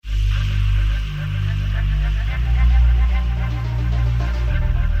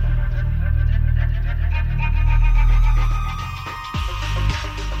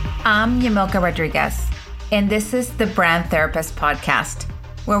I'm Yamilka Rodriguez, and this is the Brand Therapist Podcast,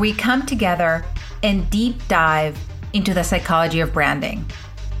 where we come together and deep dive into the psychology of branding.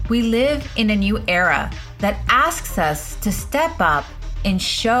 We live in a new era that asks us to step up and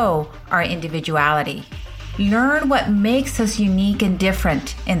show our individuality. Learn what makes us unique and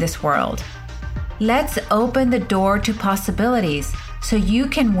different in this world. Let's open the door to possibilities so you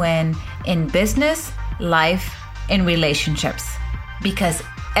can win in business, life, and relationships. Because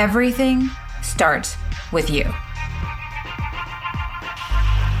everything starts with you.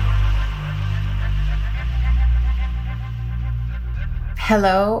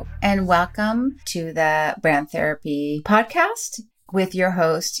 Hello and welcome to the Brand Therapy Podcast with your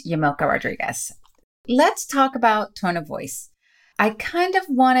host, Yamilka Rodriguez. Let's talk about tone of voice. I kind of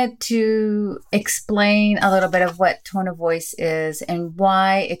wanted to explain a little bit of what tone of voice is and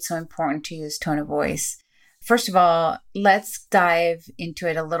why it's so important to use tone of voice. First of all, let's dive into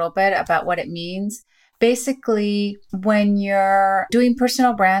it a little bit about what it means. Basically, when you're doing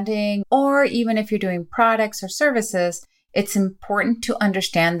personal branding, or even if you're doing products or services, it's important to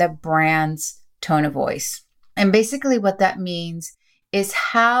understand the brand's tone of voice. And basically what that means is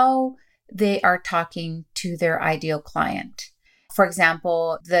how they are talking to their ideal client. For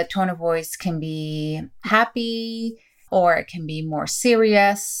example, the tone of voice can be happy, or it can be more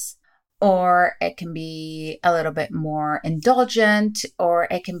serious, or it can be a little bit more indulgent, or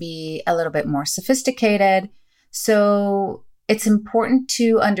it can be a little bit more sophisticated. So it's important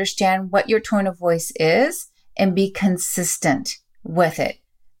to understand what your tone of voice is and be consistent with it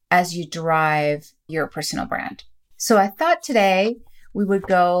as you drive your personal brand. So I thought today we would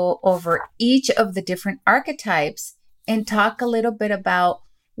go over each of the different archetypes and talk a little bit about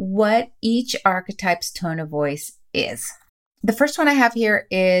what each archetype's tone of voice is. The first one I have here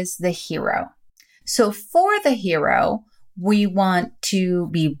is the hero. So for the hero, we want to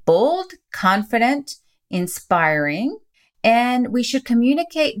be bold, confident, inspiring, and we should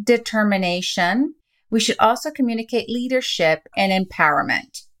communicate determination. We should also communicate leadership and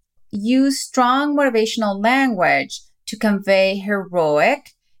empowerment. Use strong motivational language to convey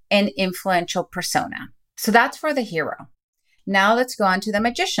heroic and influential persona. So that's for the hero. Now let's go on to the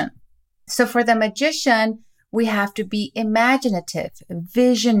magician. So for the magician, we have to be imaginative,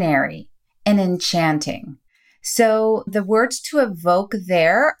 visionary, and enchanting. So the words to evoke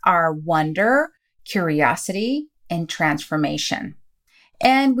there are wonder, curiosity, and transformation.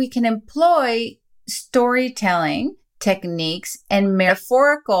 And we can employ storytelling techniques and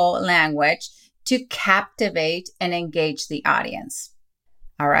metaphorical language to captivate and engage the audience.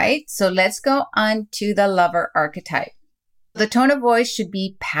 All right, so let's go on to the lover archetype. The tone of voice should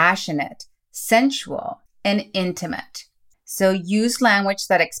be passionate, sensual, and intimate. So use language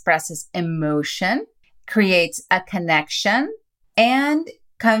that expresses emotion, creates a connection, and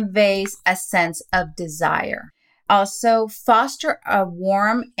conveys a sense of desire. Also, foster a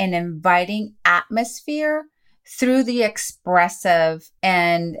warm and inviting atmosphere through the expressive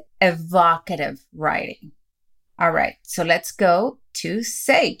and evocative writing. All right, so let's go to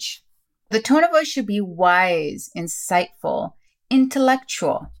Sage. The tone of voice should be wise, insightful,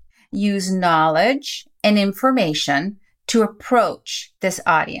 intellectual. Use knowledge and information to approach this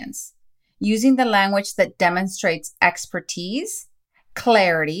audience, using the language that demonstrates expertise,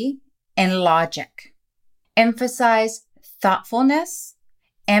 clarity, and logic. Emphasize thoughtfulness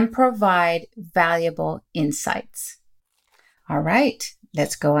and provide valuable insights. All right,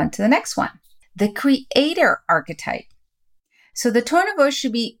 let's go on to the next one. The creator archetype. So the tone of voice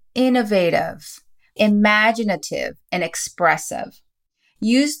should be innovative, imaginative, and expressive.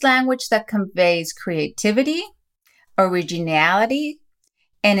 Use language that conveys creativity, originality,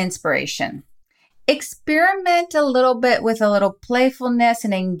 and inspiration. Experiment a little bit with a little playfulness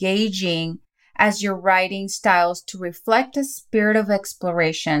and engaging as your writing styles to reflect a spirit of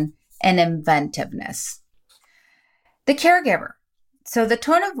exploration and inventiveness. The caregiver. So the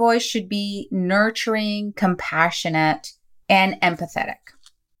tone of voice should be nurturing, compassionate, and empathetic.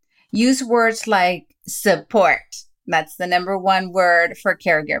 Use words like support. That's the number one word for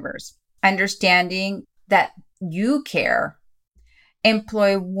caregivers. Understanding that you care.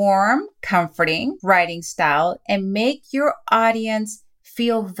 Employ warm, comforting writing style and make your audience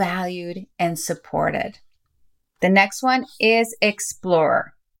feel valued and supported. The next one is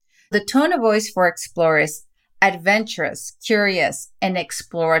explorer. The tone of voice for explorer is adventurous, curious, and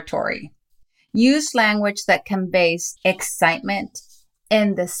exploratory. Use language that conveys excitement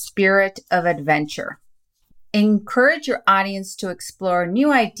and the spirit of adventure. Encourage your audience to explore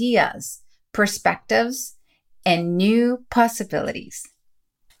new ideas, perspectives, and new possibilities.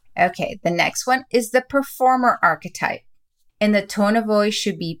 Okay, the next one is the performer archetype. And the tone of voice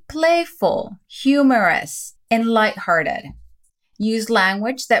should be playful, humorous, and lighthearted. Use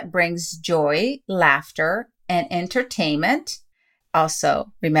language that brings joy, laughter, and entertainment.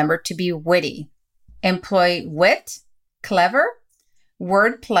 Also, remember to be witty. Employ wit, clever,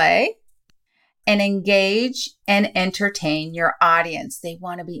 wordplay, and engage and entertain your audience. They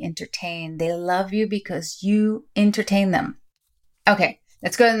want to be entertained. They love you because you entertain them. Okay,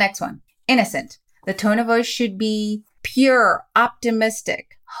 let's go to the next one. Innocent. The tone of voice should be pure,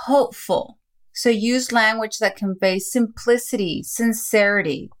 optimistic, hopeful. So use language that conveys simplicity,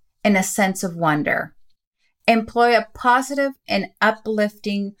 sincerity, and a sense of wonder. Employ a positive and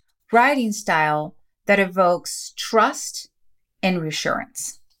uplifting writing style that evokes trust and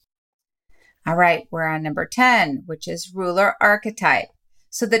reassurance. All right, we're on number 10, which is ruler archetype.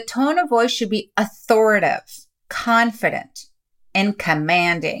 So the tone of voice should be authoritative, confident, and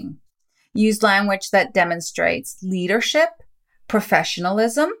commanding. Use language that demonstrates leadership,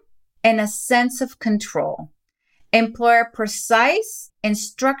 professionalism, and a sense of control. Employ a precise and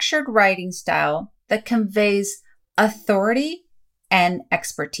structured writing style that conveys authority and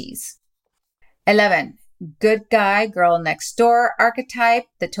expertise. 11, good guy, girl next door archetype.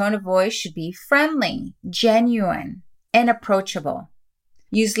 The tone of voice should be friendly, genuine, and approachable.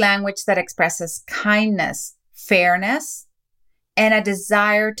 Use language that expresses kindness, fairness, and a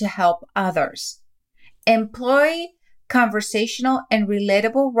desire to help others. Employ conversational and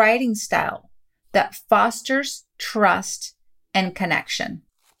relatable writing style that fosters trust and connection.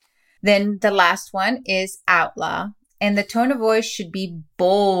 Then the last one is outlaw, and the tone of voice should be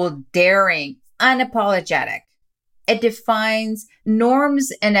bold, daring, unapologetic. It defines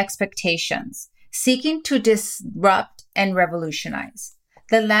norms and expectations, seeking to disrupt and revolutionize.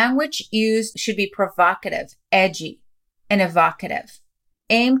 The language used should be provocative, edgy, and evocative.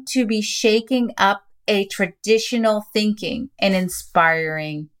 Aim to be shaking up a traditional thinking and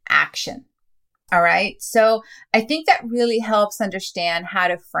inspiring action. All right. So I think that really helps understand how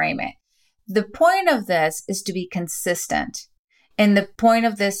to frame it. The point of this is to be consistent. And the point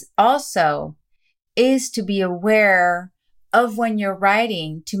of this also is to be aware of when you're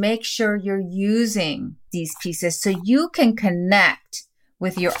writing, to make sure you're using these pieces so you can connect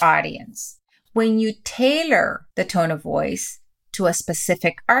with your audience. When you tailor the tone of voice to a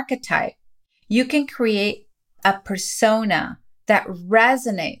specific archetype, you can create a persona that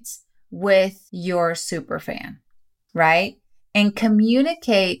resonates with your superfan, right? And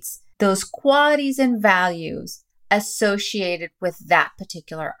communicates those qualities and values associated with that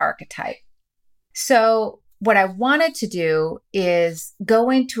particular archetype. So what I wanted to do is go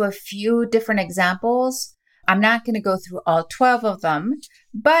into a few different examples. I'm not going to go through all 12 of them,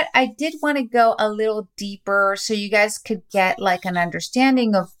 but I did want to go a little deeper so you guys could get like an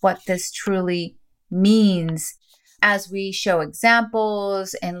understanding of what this truly means as we show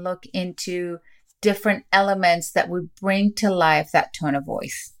examples and look into different elements that would bring to life that tone of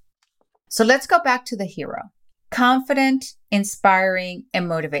voice. So let's go back to the hero. Confident, inspiring, and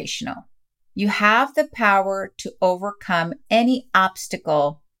motivational. You have the power to overcome any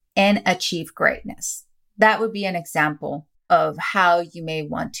obstacle and achieve greatness. That would be an example of how you may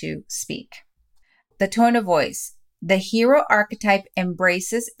want to speak. The tone of voice. The hero archetype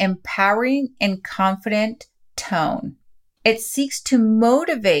embraces empowering and confident tone. It seeks to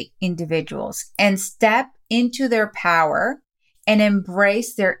motivate individuals and step into their power and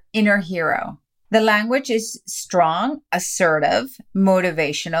embrace their inner hero. The language is strong, assertive,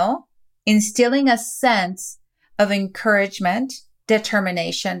 motivational, instilling a sense of encouragement,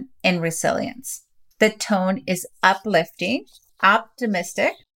 determination, and resilience. The tone is uplifting,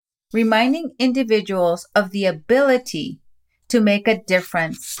 optimistic, reminding individuals of the ability to make a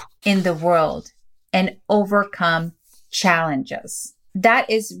difference in the world and overcome challenges. That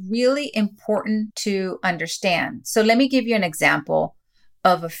is really important to understand. So let me give you an example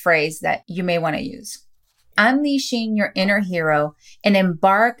of a phrase that you may want to use. Unleashing your inner hero and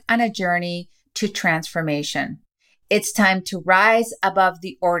embark on a journey to transformation. It's time to rise above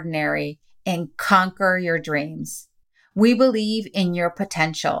the ordinary and conquer your dreams. We believe in your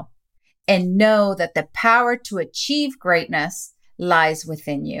potential and know that the power to achieve greatness lies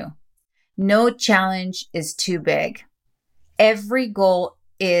within you. No challenge is too big. Every goal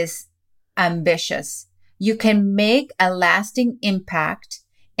is ambitious. You can make a lasting impact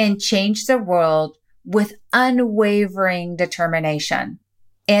and change the world with unwavering determination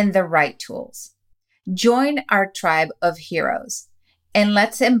and the right tools. Join our tribe of heroes and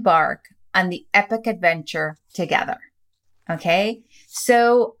let's embark on the epic adventure together. Okay?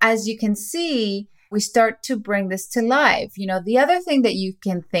 So as you can see, we start to bring this to life. The other thing that you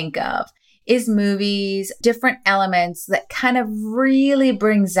can think of is movies, different elements that kind of really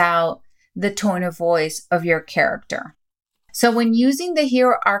brings out the tone of voice of your character. So when using the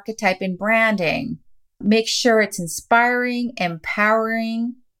hero archetype in branding, make sure it's inspiring,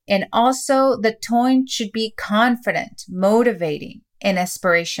 empowering, and also the tone should be confident, motivating, and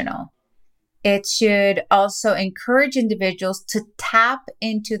aspirational. It should also encourage individuals to tap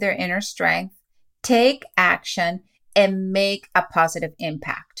into their inner strength, take action, and make a positive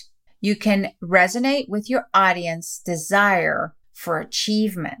impact. You can resonate with your audience's desire for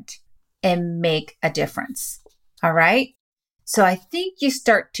achievement and make a difference. All right? So I think you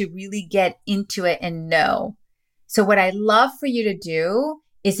start to really get into it and know. So what I'd love for you to do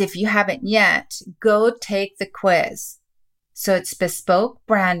is, if you haven't yet, go take the quiz. So it's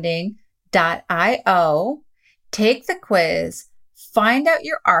bespokebranding.io. Take the quiz, find out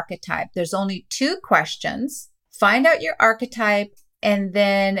your archetype. There's only 2 questions. Find out your archetype and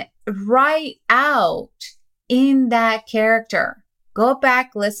then write out in that character. Go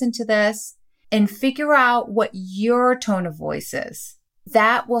back, listen to this, and figure out what your tone of voice is.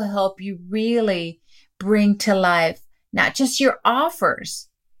 That will help you really bring to life not just your offers,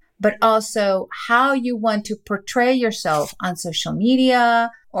 but also how you want to portray yourself on social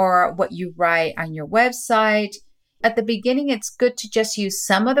media or what you write on your website. At the beginning, it's good to just use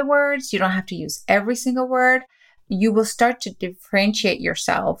some of the words. You don't have to use every single word. You will start to differentiate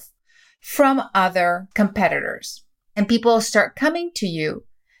yourself from other competitors. And people will start coming to you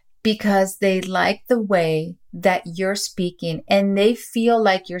because they like the way that you're speaking and they feel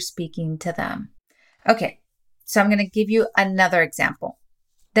like you're speaking to them. Okay, so I'm going to give you another example.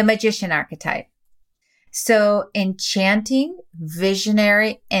 The magician archetype. So enchanting,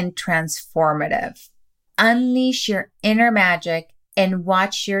 visionary, and transformative. Unleash your inner magic and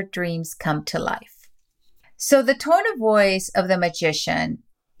watch your dreams come to life. So the tone of voice of the magician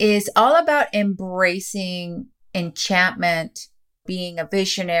is all about embracing enchantment, being a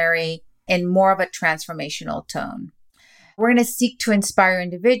visionary, and more of a transformational tone. We're going to seek to inspire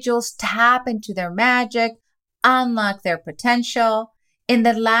individuals, tap into their magic, unlock their potential. And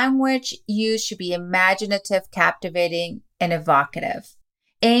the language used should be imaginative, captivating, and evocative.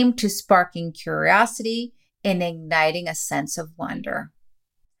 Aim to sparking curiosity and igniting a sense of wonder.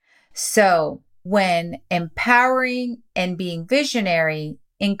 So when empowering and being visionary,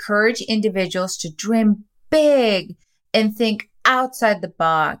 encourage individuals to dream big and think outside the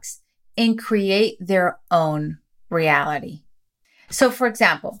box and create their own reality. So for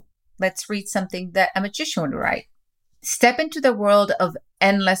example, let's read something that a magician would write. Step into the world of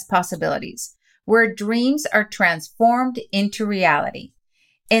endless possibilities, where dreams are transformed into reality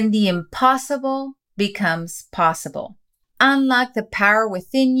and the impossible becomes possible. Unlock the power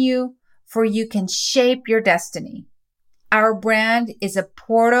within you, for you can shape your destiny. Our brand is a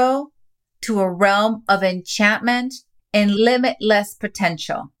portal to a realm of enchantment and limitless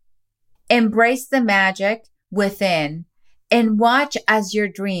potential. Embrace the magic within and watch as your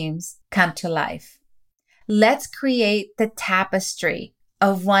dreams come to life. Let's create the tapestry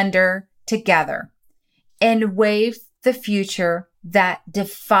of wonder together and wave the future that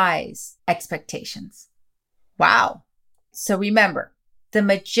defies expectations. Wow. So remember, the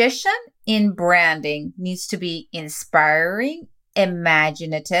magician in branding needs to be inspiring,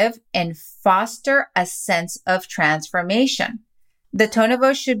 imaginative, and foster a sense of transformation. The tone of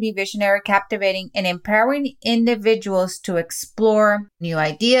voice should be visionary, captivating, and empowering individuals to explore new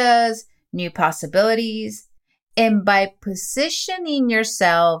ideas, new possibilities. And by positioning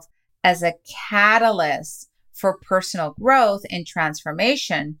yourself as a catalyst for personal growth and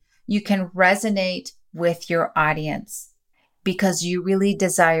transformation, you can resonate with your audience because you really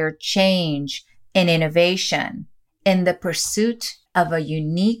desire change and innovation in the pursuit of a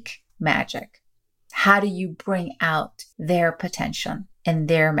unique magic. How do you bring out their potential and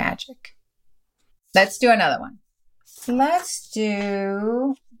their magic? Let's do another one. Let's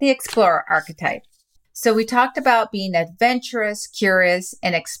do the explorer archetype. So we talked about being adventurous, curious,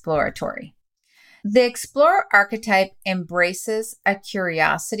 and exploratory. The explorer archetype embraces a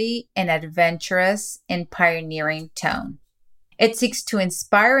curiosity and adventurous and pioneering tone. It seeks to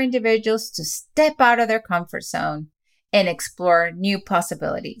inspire individuals to step out of their comfort zone and explore new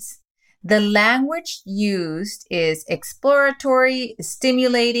possibilities. The language used is exploratory,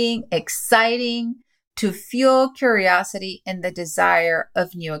 stimulating, exciting, to fuel curiosity and the desire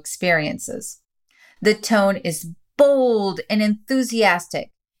of new experiences. The tone is bold and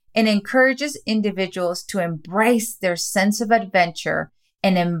enthusiastic and encourages individuals to embrace their sense of adventure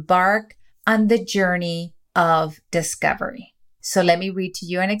and embark on the journey of discovery. So let me read to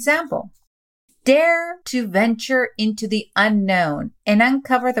you an example. Dare to venture into the unknown and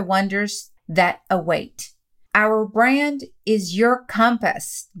uncover the wonders that await. Our brand is your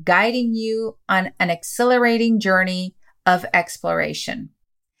compass, guiding you on an exhilarating journey of exploration.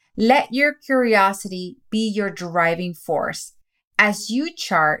 Let your curiosity be your driving force as you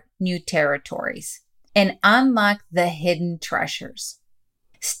chart new territories and unlock the hidden treasures.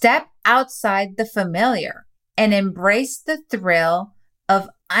 Step outside the familiar and embrace the thrill of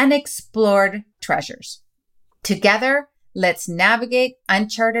unexplored treasures. Together, let's navigate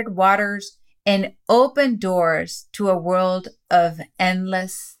uncharted waters and open doors to a world of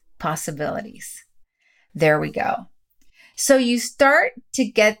endless possibilities. There we go. So you start to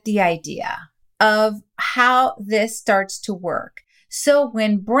get the idea of how this starts to work. So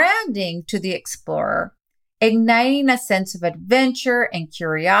when branding to the explorer, igniting a sense of adventure and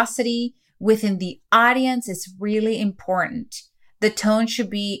curiosity within the audience is really important. The tone should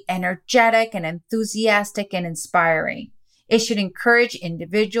be energetic and enthusiastic and inspiring. It should encourage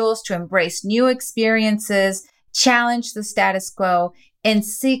individuals to embrace new experiences, challenge the status quo, and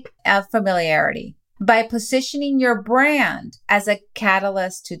seek familiarity. By positioning your brand as a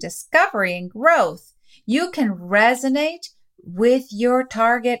catalyst to discovery and growth, you can resonate with your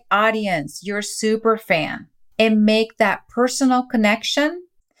target audience, your super fan, and make that personal connection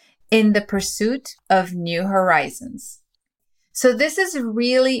in the pursuit of new horizons. So this is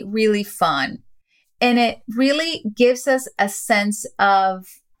really, really fun. And it really gives us a sense of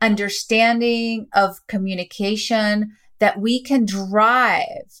understanding, of communication, that we can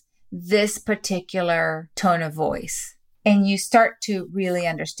drive this particular tone of voice. And you start to really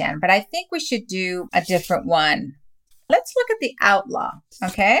understand. But I think we should do a different one. Let's look at the outlaw,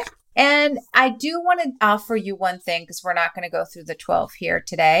 okay? And I do want to offer you one thing because we're not going to go through the 12 here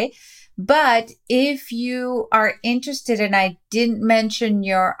today. But if you are interested and I didn't mention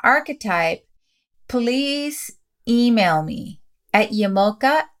your archetype, please email me at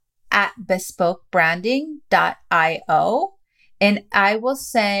yamilka@bespokebranding.io and I will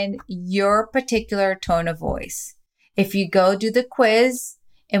send your particular tone of voice. If you go do the quiz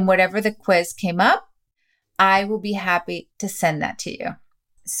and whatever the quiz came up, I will be happy to send that to you.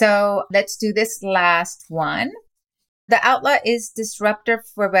 So let's do this last one. The outlaw is disruptive,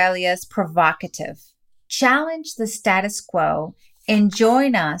 rebellious, provocative. Challenge the status quo and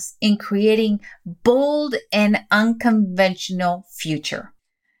join us in creating bold and unconventional future.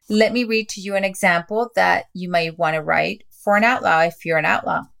 Let me read to you an example that you may want to write for an outlaw if you're an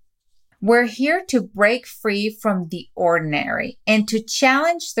outlaw. We're here to break free from the ordinary and to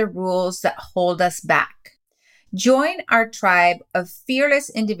challenge the rules that hold us back. Join our tribe of fearless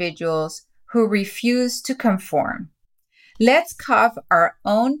individuals who refuse to conform. Let's carve our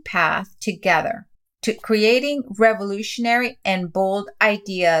own path together to creating revolutionary and bold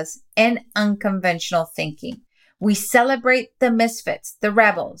ideas and unconventional thinking. We celebrate the misfits, the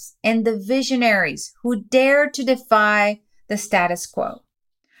rebels, and the visionaries who dare to defy the status quo.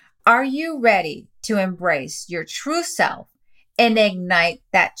 Are you ready to embrace your true self and ignite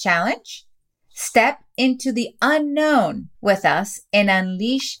that challenge? Step into the unknown with us and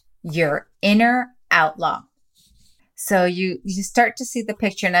unleash your inner outlaw. So you start to see the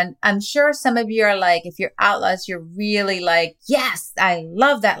picture. And I'm sure some of you are like, if you're outlaws, you're really like, yes, I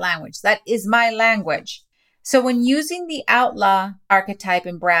love that language. That is my language. So when using the outlaw archetype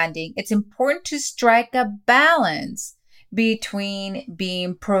in branding, it's important to strike a balance between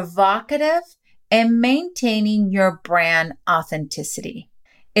being provocative and maintaining your brand authenticity.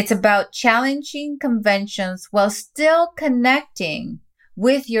 It's about challenging conventions while still connecting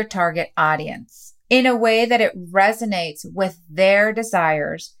with your target audience in a way that it resonates with their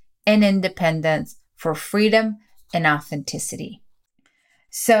desires and independence for freedom and authenticity.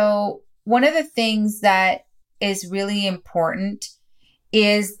 So one of the things that is really important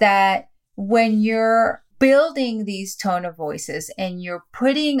is that when you're building these tone of voices and you're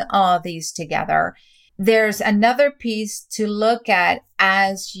putting all these together, there's another piece to look at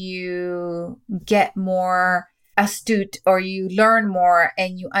as you get more astute or you learn more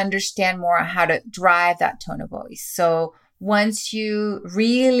and you understand more how to drive that tone of voice. So once you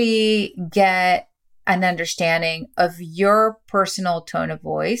really get an understanding of your personal tone of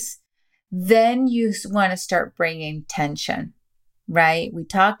voice, then you want to start bringing tension, right? We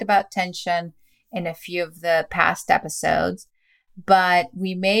talked about tension in a few of the past episodes, but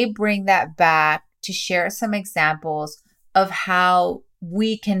we may bring that back to share some examples of how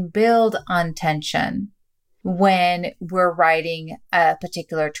we can build on tension when we're writing a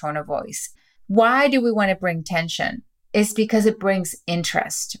particular tone of voice. Why do we want to bring tension? It's because it brings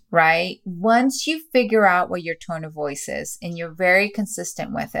interest, right? Once you figure out what your tone of voice is and you're very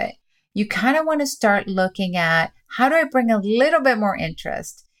consistent with it, you kind of want to start looking at how do I bring a little bit more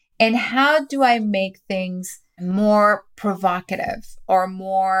interest And how do I make things more provocative or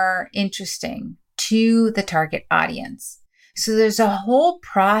more interesting to the target audience? So there's a whole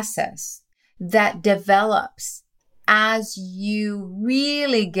process that develops as you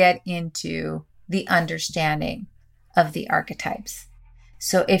really get into the understanding of the archetypes.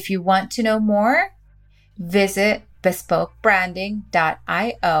 So if you want to know more, visit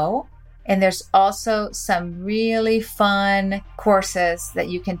bespokebranding.io. And there's also some really fun courses that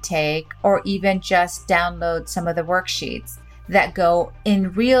you can take, or even just download some of the worksheets that go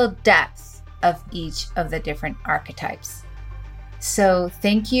in real depth of each of the different archetypes. So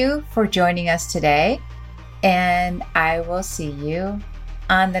thank you for joining us today, and I will see you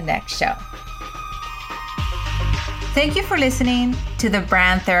on the next show. Thank you for listening to The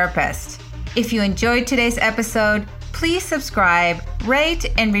Brand Therapist. If you enjoyed today's episode, please subscribe, rate,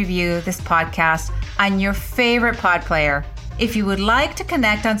 and review this podcast on your favorite pod player. If you would like to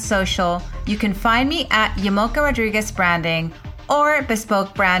connect on social, you can find me at Yamilka Rodriguez Branding or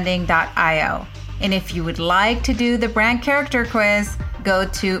bespokebranding.io. And if you would like to do the brand character quiz, go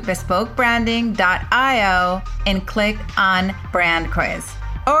to bespokebranding.io and click on brand quiz.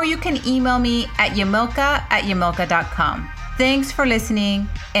 Or you can email me at yamilka@yamilka.com. Thanks for listening,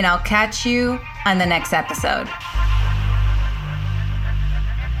 and I'll catch you on the next episode.